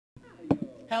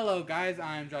Hello guys,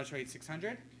 I'm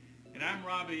Joshua8600. And I'm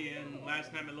Robbie, and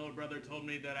last night my little brother told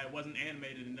me that I wasn't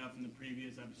animated enough in the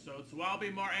previous episode, so I'll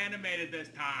be more animated this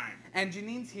time. And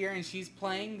Janine's here and she's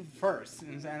playing first,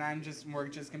 and we're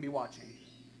just gonna be watching.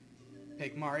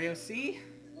 Pick Mario C,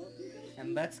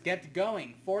 and let's get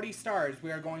going. 40 stars,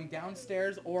 we are going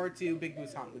downstairs or to Big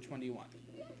Boo's Haunt. Which one do you want?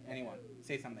 Anyone,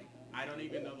 say something. I don't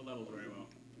even know the levels very well.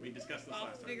 We discussed this last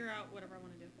time. I'll figure out whatever I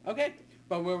want to do. Okay,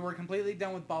 but we're completely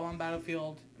done with Ball on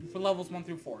Battlefield for levels 1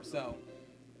 through 4, so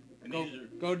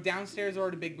go downstairs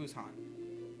or to Big Boo's Haunt.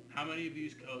 How many of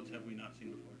these codes have we not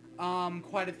seen before?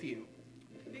 Quite a few.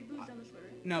 Big Boo's down this way,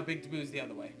 right? No, Big Boo's the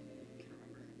other way. I can't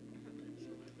remember.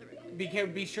 There we go.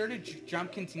 Be sure to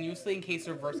jump continuously in case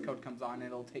the reverse code comes on.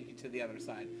 It'll take you to the other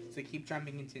side. So keep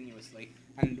jumping continuously.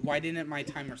 And why didn't my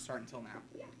timer start until now?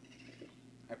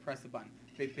 I pressed the button.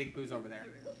 Big Boo's over there.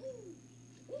 There we go.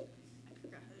 I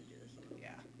forgot how to do this one.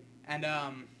 Yeah. And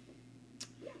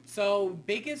so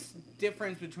biggest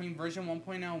difference between version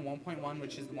 1.0 and 1.1,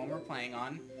 which is the one we're playing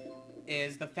on,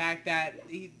 is the fact that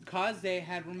because they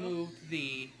had removed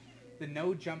the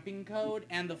no jumping code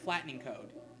and the flattening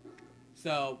code.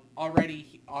 So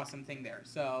already awesome thing there.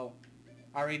 So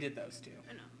I already did those two.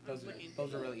 I know.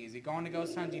 Those are really easy. Go on to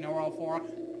Ghost Hunt. Do you know where all four are?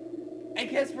 I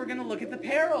guess we're gonna look at the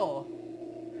peril.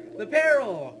 The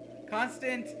peril.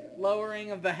 Constant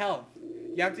lowering of the health.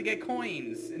 You have to get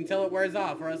coins until it wears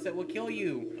off, or else it will kill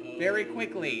you very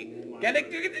quickly. Get it!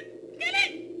 Get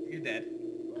it! You're dead.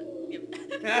 Yep.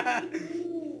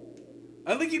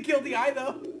 I think you killed the eye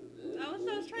though. That was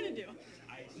what I was trying to do.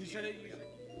 You should have.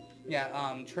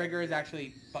 Yeah. Trigger is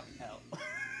actually fucking hell.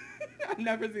 I've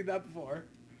never seen that before.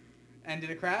 And did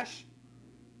it crash?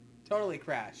 Totally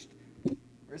crashed.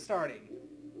 We're starting.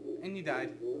 And you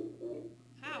died.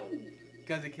 How?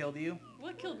 Because it killed you.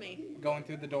 What killed me? Going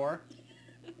through the door.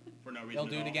 For no reason. It'll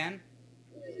do at it all. again.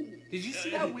 Did you see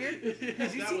that weird? Did you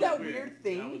That see was that weird. weird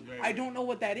thing? That was very I don't know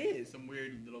what that is. Some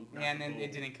weird little graphical... Yeah, and then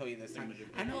it didn't kill you this time. thingamajig.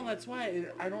 I know, that's why.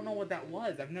 I don't know what that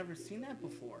was. I've never seen that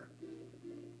before.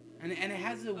 And it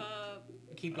has to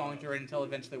keep going through it until it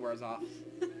eventually wears off.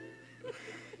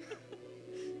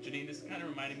 Janine, this is kind of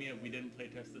reminding me of we didn't play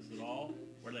test this at all,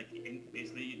 where like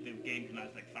basically the game can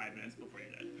last like 5 minutes before you're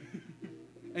dead.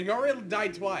 And you already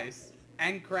died twice.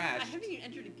 And I crashed. haven't even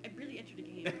entered. I barely entered a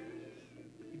game.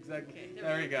 Exactly. Okay,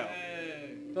 there we go.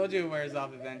 Hey. Told you it wears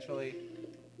off eventually.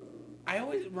 I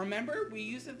always remember we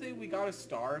used to think we got a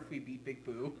star if we beat Big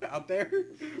Boo out there.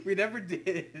 We never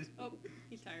did. Oh,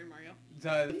 he's tired, Mario.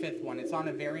 The fifth one. It's on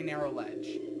a very narrow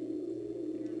ledge.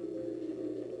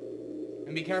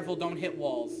 And be careful, don't hit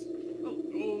walls.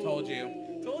 Oh. Told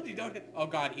you. Told you, don't hit. Oh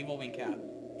god, evil wing cap.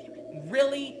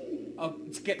 Really? Oh,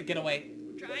 get away.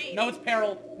 Trying. No, it's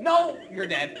peril. No! You're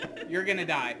dead. You're gonna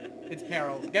die. It's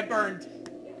peril. Get burned.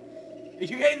 You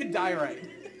can't even die right.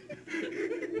 I'm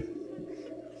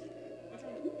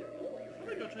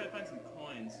gonna go try to find some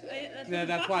coins. Yeah,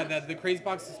 that's why. The crazy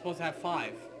box is supposed to have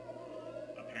 5.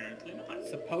 Apparently not.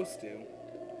 Supposed to.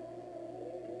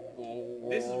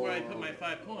 This is where I put my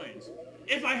 5 coins.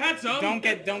 If I had some! Don't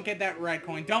get that red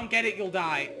coin. Don't get it, you'll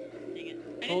die. Dang it.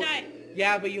 I didn't die.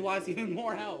 Yeah, but you lost even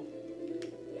more health.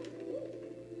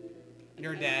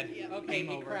 You're dead. Yeah. Okay, Game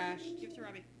he over. crashed. Give it to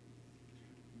Robbie.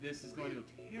 This is going to go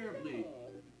terribly.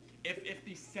 If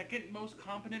the second most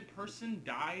competent person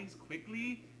dies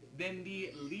quickly, then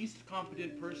the least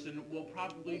competent person will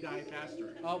probably die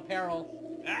faster. Oh,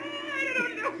 peril. Ah, I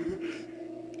don't know.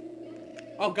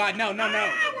 Oh god, no.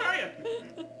 Ah, where are you?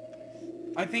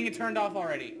 I think it turned off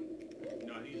already.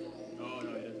 No, he's... Oh,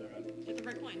 no, he doesn't. Get the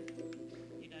red coin.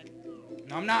 You died.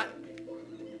 No, I'm not.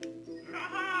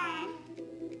 Ah!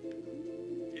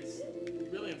 It's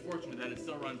really unfortunate that it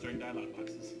still runs during dialogue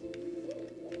boxes.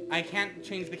 I can't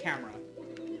change the camera.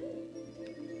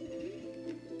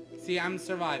 See, I'm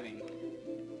surviving.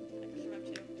 I can survive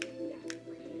too.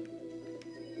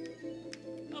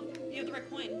 Oh, you have the red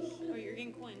coins. Oh, you're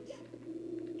getting coins.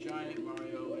 Giant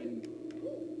Mario and...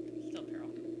 Still peril.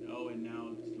 Oh, and now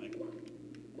it's like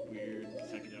weird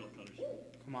psychedelic colors.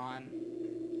 Come on.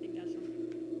 I think that's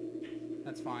one.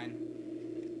 That's fine.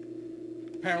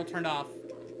 Peril turned off.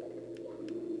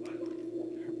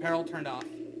 Peril turned off.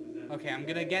 Okay, I'm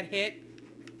gonna get hit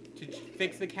to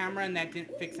fix the camera, and that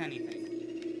didn't fix anything.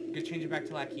 I'm gonna change it back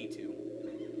to that key too.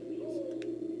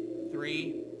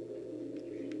 3.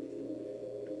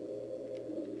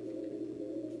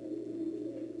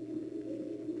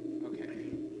 Okay.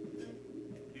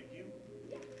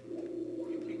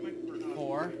 You take my purse.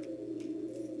 4.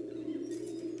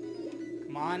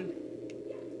 Come on.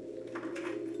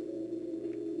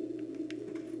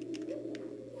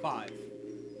 5.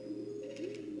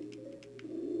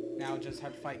 Now just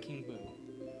have to fight King Boo.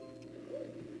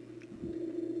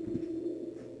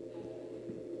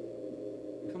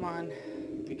 Come on.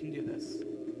 We can do this.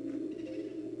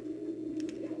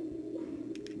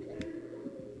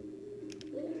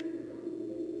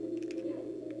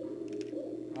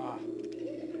 Ah.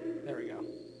 There we go.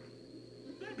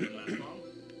 That didn't last long.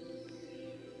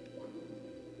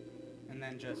 And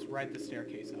then just ride the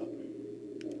staircase up.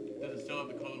 Does it still have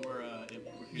the code where it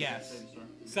refuses Yes. to save the store?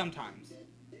 Sometimes.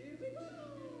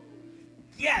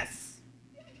 Yes!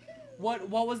 What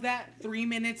was that? 3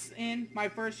 minutes in? My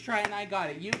first try and I got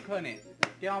it. You couldn't.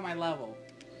 Get on my level.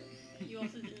 You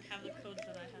also didn't have the codes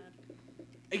that I had.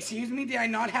 Excuse me? Did I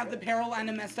not have the peril and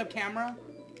a messed up camera?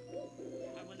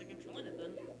 I wasn't controlling it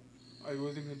then. I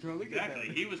wasn't controlling it. Exactly.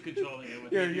 He was controlling it.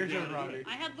 With You're just wrong.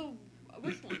 I had the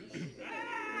which ones?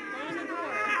 Go in the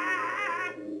door.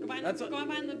 Go behind That's the, go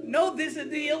behind the. No,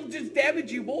 it'll just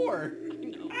damage you more. I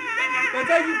know. That's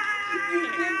how you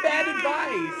give bad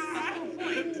advice. That's the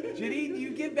point. Janine, you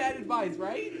give bad advice,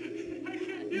 right?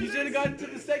 You should have gone to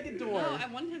the second door. No, I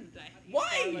wanted him to die.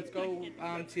 Why? Let's go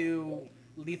to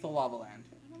Lethal Lava Land. I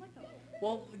don't like that one.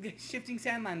 Well, Shifting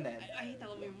Sandland then. I hate that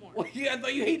level even more. Well, I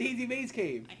thought you hate Hazy Maze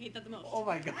Cave. I hate that the most. Oh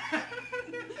my god.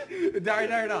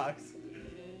 Dire Docs.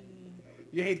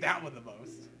 You hate that one the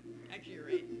most. Actually, you're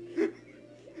right.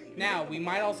 Now, we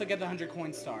might also get the 100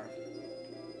 coin star.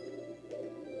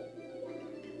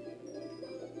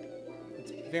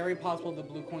 It's very possible the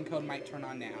blue coin code might turn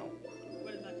on now.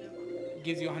 What does that do? It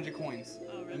gives you 100 coins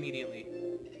Oh, really? immediately.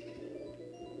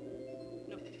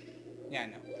 Nope. Yeah,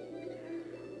 no.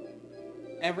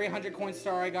 Every 100 coin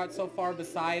star I got so far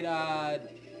beside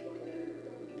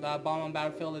Bomb on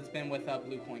Battlefield has been with a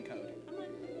blue coin code. I'm like,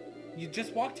 You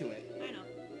just walk to it. I know.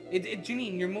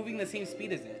 Janine, you're moving the same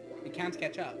speed as it. It can't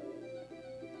catch up.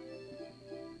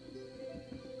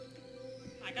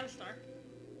 I got a star.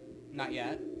 Not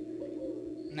yet.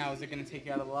 Now, is it going to take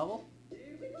you out of the level?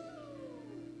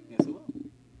 Yes, it will.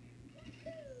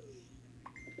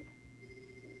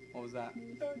 What was that?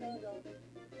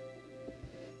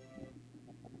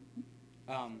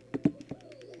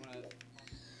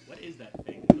 What is that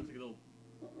thing? It looks like a little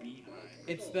beehive.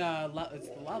 It's the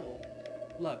level.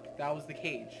 Look, that was the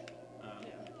cage.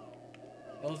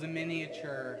 It was a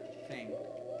miniature thing.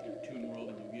 Like Toon World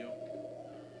and Yu-Gi-Oh.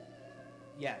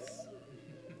 Yes.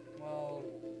 Well,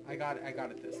 I got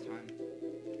it this time.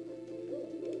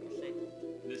 We'll see.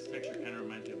 This picture kind of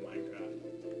reminds me of Minecraft.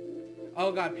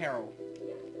 Oh god, peril.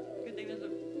 Good thing there's a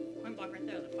coin block right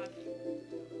there. The 5.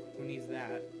 Who needs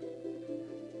that?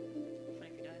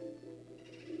 Funny if you die.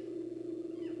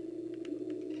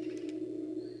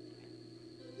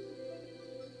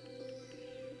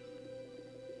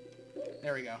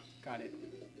 There we go. Got it.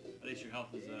 At least your health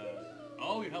is,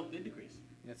 oh, your health did decrease.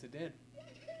 Yes, it did.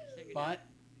 So you But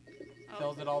Oh.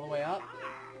 fills it all the way up.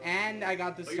 And I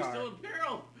got the But you're star. still in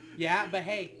peril! Yeah, but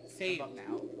hey, save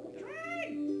now.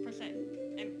 Try! Press A.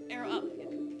 And arrow up.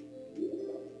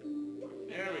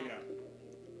 There we go.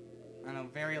 I know,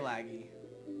 very laggy.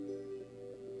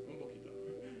 Un poquito.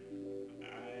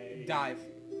 Dive.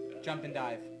 Jump and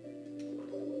dive.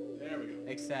 There we go.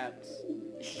 Except...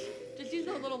 Just use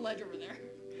the little ledge over there.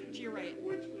 To your right. It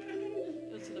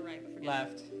was to the right, but forget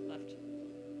Left. it. Left.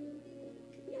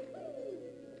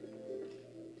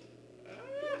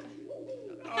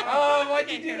 Oh, why'd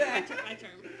you Okay, do my that? turn. My turn.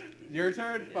 Your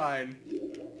turn? Fine.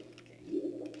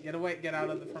 Okay. Get out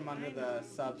of from under the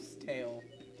sub's tail.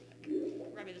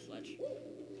 Grab me this ledge.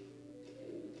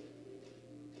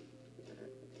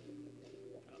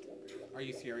 Are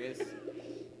you serious? I got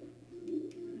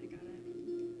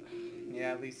it.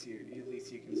 Yeah, at least you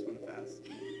can swim fast.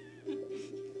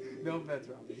 No offense,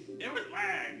 Robbie. It was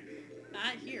lag!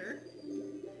 Not here.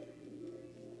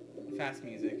 Fast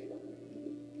music.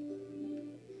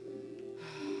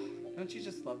 Don't you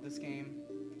just love this game?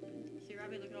 See,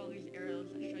 Robbie, look at all these arrows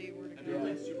that show you where to Have you ever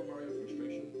go. played Super Mario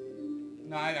Frustration?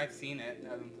 No, I've seen it.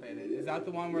 I haven't played it. Is that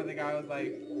the one where the guy was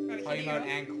like Robbie, see talking the about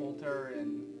arrow? Ann Coulter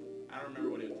and I don't remember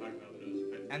what he was talking about, but it was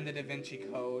good. the Da Vinci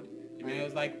Code? And it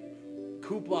was like,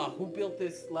 Koopa, who built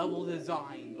this level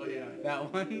design? Oh yeah.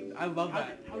 That one? I love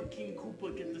that. How did King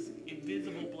Koopa get this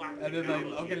invisible black And then like,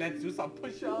 technology? okay, let's do some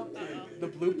push-ups. Uh-oh. The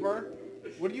blooper.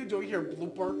 What are you doing here,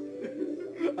 blooper?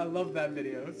 I love that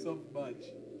video so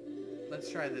much. Let's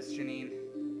try this, Janine.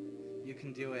 You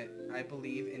can do it. I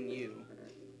believe in you.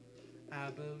 I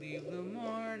believe the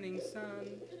morning sun.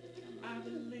 I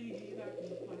believe I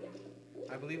can fly.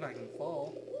 I believe I can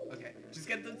fall. Okay, just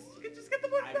get the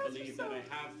one. I believe that I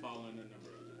have fallen a number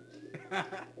of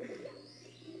times.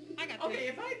 I got Okay,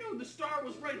 if I know the star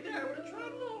was right there, I would have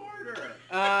tried a little harder.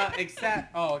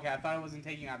 Except, oh, okay, I thought it wasn't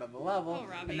taking out of the level, Oh,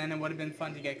 Robbie. and then it would have been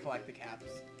fun to collect the caps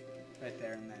right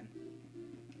there and then.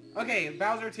 Okay,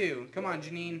 Bowser 2. Come on,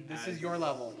 Janine. This is your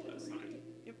level. That's fine.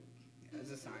 Yep.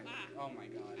 It's a sign. Ah. Oh my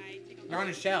god. I take You're on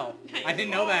a shell. Nice. I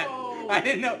didn't know that. Oh. I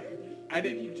didn't know. I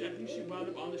think she wound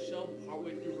up on the shelf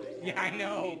partway through her. Yeah, I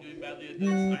know. Doing badly at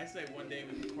this. I say one day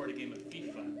we record a game of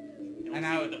FIFA, and we'll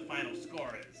see what the final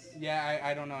score is. Yeah,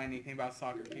 I don't know anything about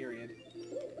soccer, period.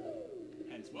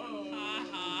 Hence, whoa.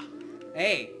 Haha.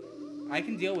 Hey, I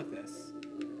can deal with this.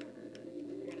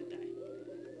 You're gonna die.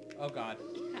 Oh god.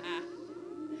 Haha.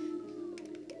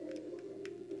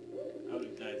 I would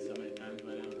have died so many times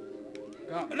by now.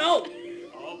 Oh, no!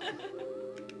 Oh.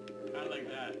 Not like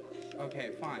that.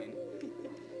 Okay, fine.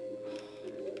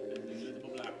 There's an invisible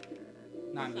block.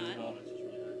 Not It's not. invisible. Oh, it's just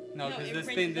really hard. No, No, because it this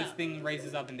raises this up. thing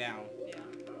raises up and down. Yeah.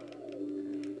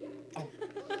 Oh.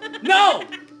 No!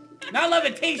 Not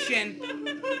levitation!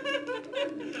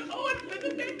 Oh, it's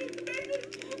the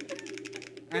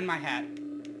And my hat.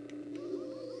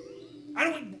 I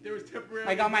don't... There was temporary.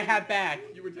 I got my hat back.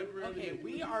 You were temporarily. Okay,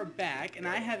 we are back, and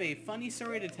I have a funny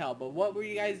story to tell, but what were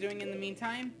you guys doing in the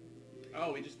meantime?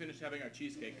 Oh, we just finished having our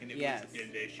cheesecake, and it Yes. was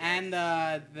delicious. And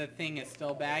the thing is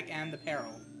still back, and the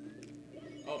peril.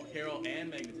 Oh, peril and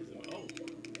magnetism. Oh,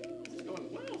 this is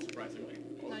going well, surprisingly.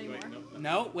 Oh, Not wait, anymore. no.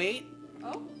 No, wait.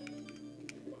 Oh.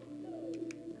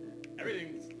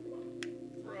 Everything's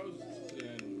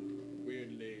frozen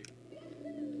weirdly.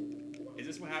 Is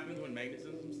this what happens when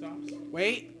magnetism stops?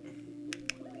 Wait.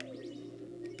 Not bad, actually.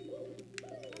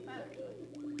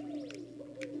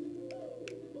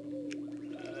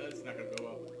 It's not gonna go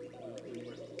up.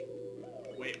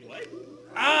 Wait, what?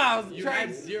 Ah, I was You trying...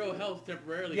 had 0 health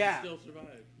temporarily, Yeah. you still survived.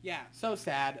 Yeah, so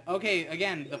sad. Okay,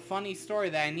 again, the funny story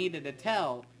that I needed to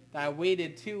tell, that I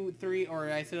waited 2, 3, or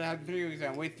I said I had 3 weeks,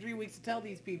 I waited 3 weeks to tell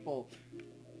these people,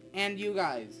 and you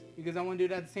guys, because I want to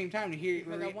do it at the same time, to hear,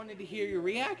 because I wanted to hear your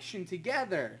reaction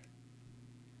together.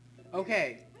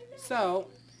 Okay,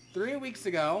 so, 3 weeks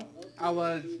ago, what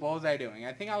was I doing?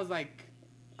 I think I was like,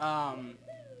 I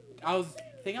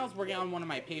think I was working on one of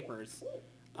my papers.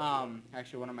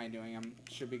 Actually, what am I doing?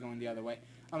 Should be going the other way.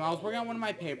 I was working on one of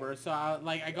my papers, so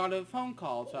I got a phone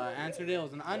call, so I answered it. It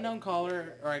was an unknown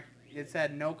caller, or it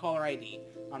said no caller ID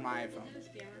on my iPhone. Is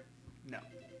that a scammer? No.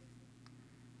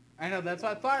 I know, that's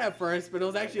what I thought at first, but it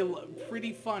was actually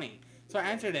pretty funny. So I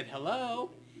answered it,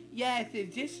 hello? Yes,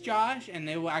 is this Josh? And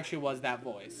it actually was that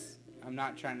voice. I'm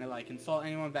not trying to, like, insult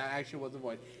anyone, but that actually was the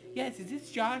voice. Yes, is this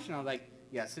Josh? And I was like,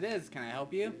 yes, it is. Can I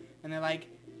help you? And they're like,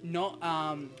 no,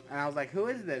 and I was like, who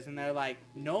is this? And they're like,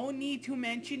 no need to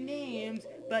mention names,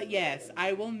 but yes,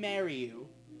 I will marry you.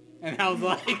 And I was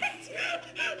like,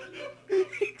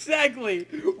 exactly,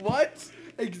 what?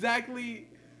 Exactly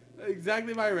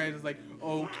my range. I was like,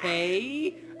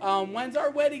 okay, when's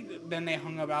our wedding? Then they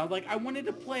hung up. I was like, I wanted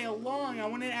to play along. I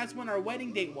wanted to ask when our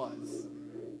wedding date was.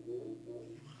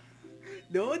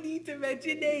 No need to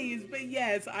mention names, but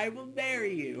yes, I will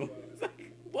marry you. It's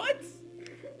like, what?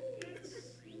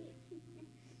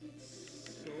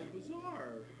 So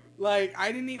bizarre. Like,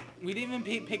 we didn't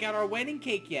even pick out our wedding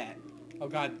cake yet. Oh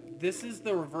god, this is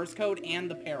the reverse code and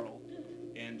the peril.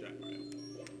 And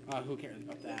Jack. Who cares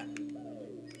about that?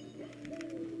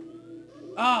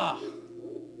 Ah!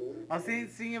 I was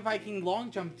seeing if I can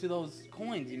long jump to those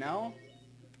coins, you know?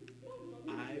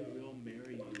 I will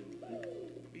marry you.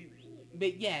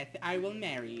 But yes, I will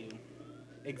marry you.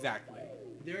 Exactly.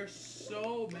 There are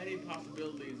so many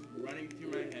possibilities running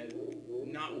through my head,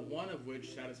 not one of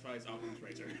which satisfies Occam's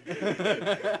razor.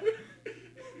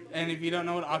 And if you don't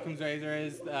know what Occam's razor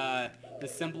is, the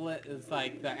simplest, it's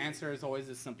like, the answer is always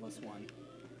the simplest one.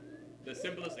 The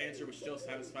simplest answer, which still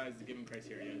satisfies the given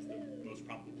criteria, is the most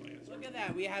probable answer. Look at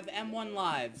that, we have M1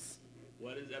 lives.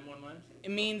 What is M1 lives?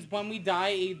 It means when we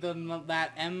die,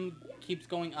 that M keeps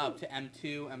going up to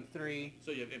M2, M3.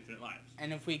 So you have infinite lives.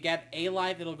 And if we get a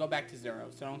life, it'll go back to 0.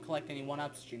 So don't collect any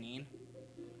 1-ups, Janine.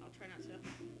 I'll try not to.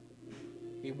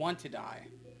 We want to die.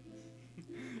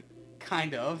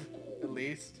 Kind of, at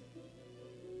least.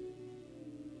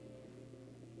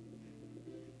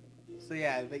 So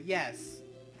yeah, but yes,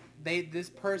 this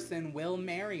person will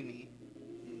marry me.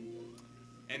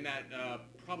 And that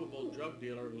probable drug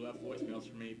dealer who left voicemails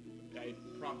for me, I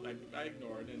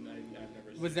ignored, and I've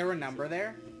never seen. Was there a number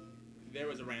there? There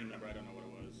was a random number, I don't know what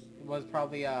it was. It was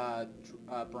probably a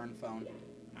burn phone.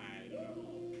 I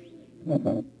don't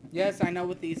know. Yes, I know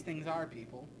what these things are,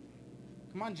 people.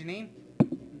 Come on, Janine.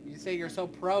 You say you're so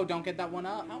pro, don't get that one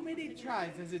up. How many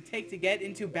tries does it take to get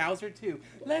into Bowser 2?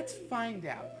 Let's find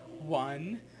out.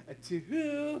 1, a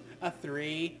 2, a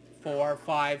 3, 4,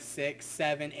 5, 6,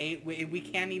 7, 8. We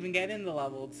can't even get in the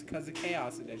level. It's because of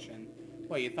Chaos Edition.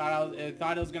 What, you thought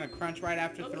it was gonna crunch right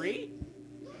after 3?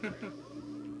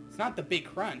 It's not the big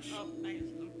crunch. Oh,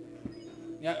 magnetism.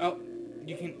 Yeah, oh,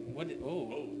 you can, what,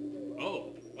 oh.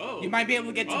 Oh. You might be able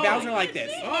to get to Bowser like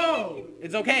this. Oh!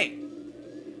 It's okay.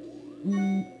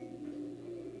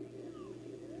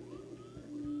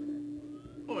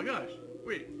 Oh my gosh.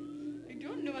 Wait. I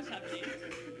don't know what's happening.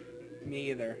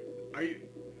 Me either. Are you...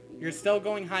 You're still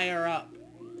going higher up.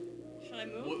 Should I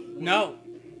move? What? No.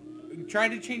 Try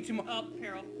to change to... Oh,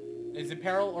 peril. Is it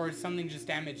peril or is something just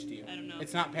damaged you? I don't know.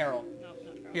 It's not peril. No, not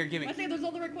peril. Here, give me. I say there's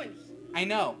all the red coins. I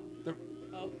know.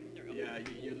 Oh, there we go. Yeah,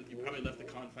 you probably left the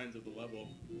confines of the level.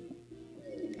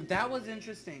 That was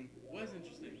interesting. Was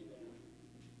interesting.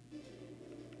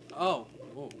 Oh.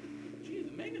 Whoa. Gee,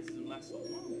 the magnetism lasts so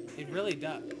long. It really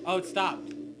does. Oh, it stopped.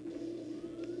 And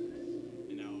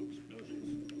now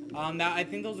explosions. I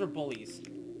think those were bullies.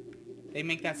 They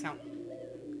make that sound.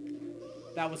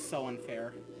 That was so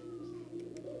unfair.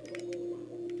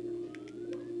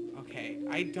 Okay,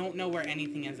 I don't know where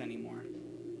anything is anymore.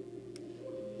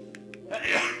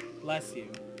 Bless you.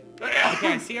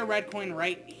 Okay, I see a red coin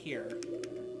right here.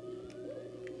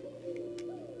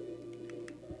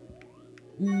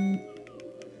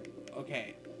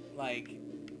 Okay, like,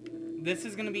 this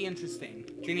is gonna be interesting.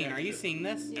 Janine, are you seeing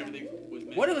this? Yeah. Everything was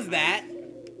meant What to was be that?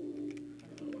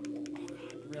 Oh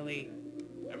god, really?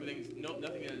 Everything's... No,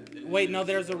 nothing is... Wait, no,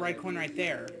 there's a red coin right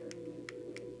there.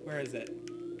 Where is it?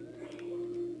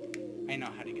 I know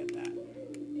how to get that.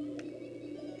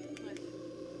 Nice.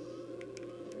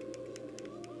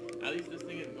 At least this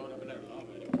thing isn't going up another lava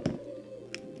anymore.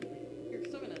 You're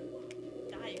still gonna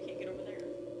die. You can't get over there.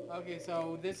 Okay,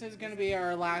 so this is gonna be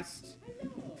our last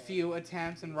few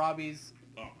attempts and Robbie's...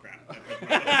 Oh, crap.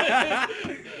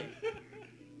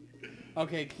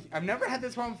 Okay, I've never had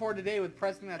this problem before today with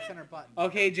pressing that center button.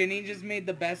 Okay, Janine just made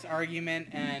the best argument,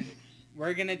 and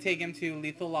we're gonna take him to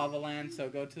Lethal Lava Land, so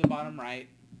go to the bottom right.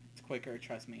 It's quicker,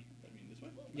 trust me. I mean, this way?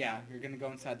 Yeah, you're gonna go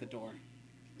inside the door.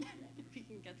 If you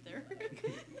can get there.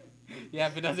 Yeah,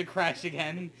 if it doesn't crash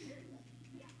again.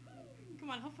 Come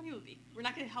on, how funny would it be? We're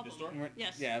not gonna help This him. door?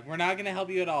 Yes. Yeah, we're not gonna help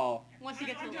you at all. Once you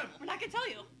get to the level. We're not gonna tell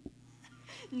you.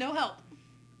 No help.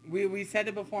 We said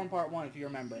it before in part 1, if you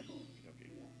remember. Okay.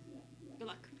 Good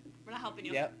luck. We're not helping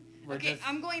you. Yep. We're Okay, just...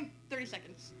 I'm going 30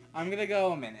 seconds. I'm gonna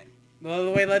go a minute.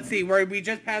 Well, wait, let's see. We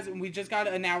just got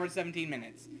an hour 17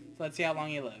 minutes. So let's see how long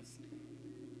he lives.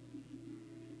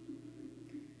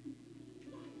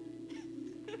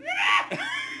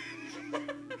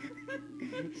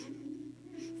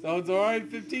 So it's alright,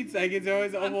 15 seconds.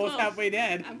 He's almost close. halfway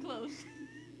dead. I'm close.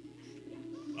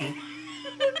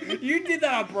 You did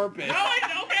that on purpose. No,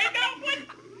 okay, no, what?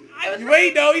 I was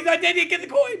Wait, no, he's not dead yet. Get the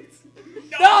coins.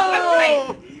 No!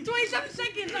 No! 27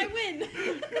 seconds, I win!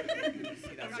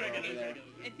 See that star over there?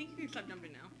 I think you can stop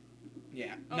jumping now.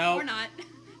 Yeah. Oh, No. or not.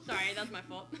 Sorry, that was my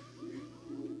fault.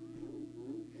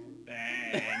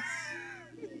 Thanks.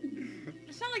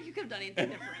 It sounded like you could have done anything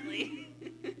differently.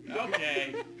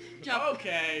 Okay. Jump.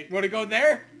 Okay. Want to go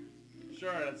there?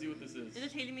 Sure, let's see what this is. Is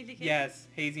this Hazy Mazy Cave? Yes.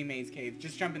 Hazy Maze Cave.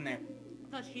 Just jump in there.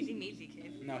 I thought it was Hazy Mazy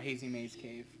Cave. No, Hazy Maze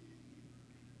Cave.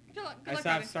 Good luck, I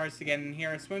still have stars to get in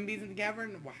here. Swim bees in the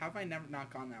cavern? Well, how have I never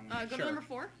not gone that one? Go to number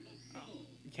 4.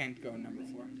 You can't go number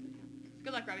 4.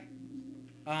 Good luck,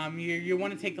 Robbie. You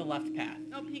want to take the left path.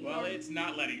 Oh, pink Well, orb. it's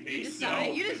not letting me, You just so...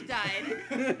 died. You just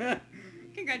died.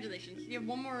 Congratulations. You have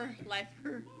one more life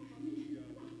per...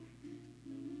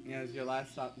 Yeah, it's your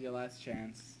last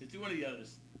chance. Do one of the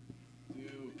others.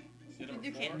 Do number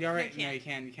You 4? can't. You're right. You No, can't. you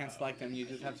can't. You can't select them. You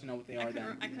just have to know what they are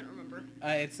then. I couldn't remember.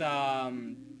 It's not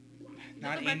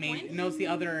the red a main. coins? No, it's the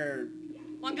other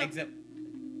Long jump. exit.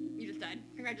 You just died.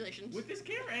 Congratulations. With this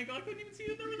camera angle, I couldn't even see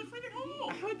that there was a freaking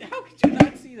hole! How could you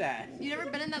not see that? You never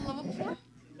been in that level before?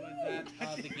 Was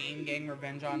that the game getting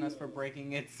revenge on us for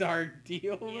breaking our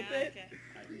deal with Yeah, it? okay.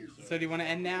 I think So do you want to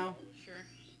end now? Sure.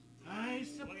 I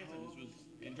suppose this was,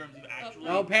 in terms of actually...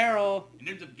 Oh, peril. In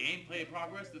terms of gameplay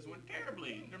progress, this went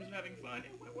terribly. In terms of having fun,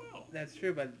 it went well. That's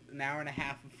true, but an hour and a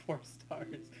half of 4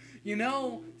 stars. You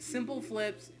know, Simple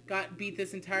Flips beat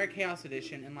this entire Chaos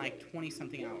Edition in like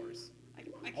 20-something hours. I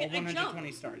All can't. I 120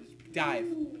 jumped. stars. Dive.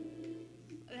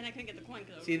 Then I couldn't get the coin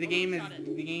because See, the game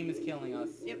is it. killing us.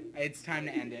 Yep. It's time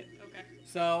to end it. Okay.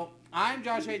 So I'm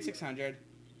Josh8600,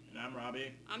 And I'm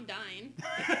Robbie. I'm dying.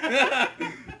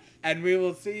 and we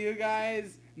will see you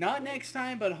guys not next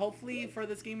time, but hopefully for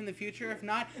this game in the future. If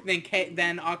not, then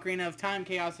Ocarina of Time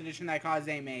Chaos Edition that Kaze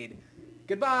made.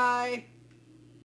 Goodbye.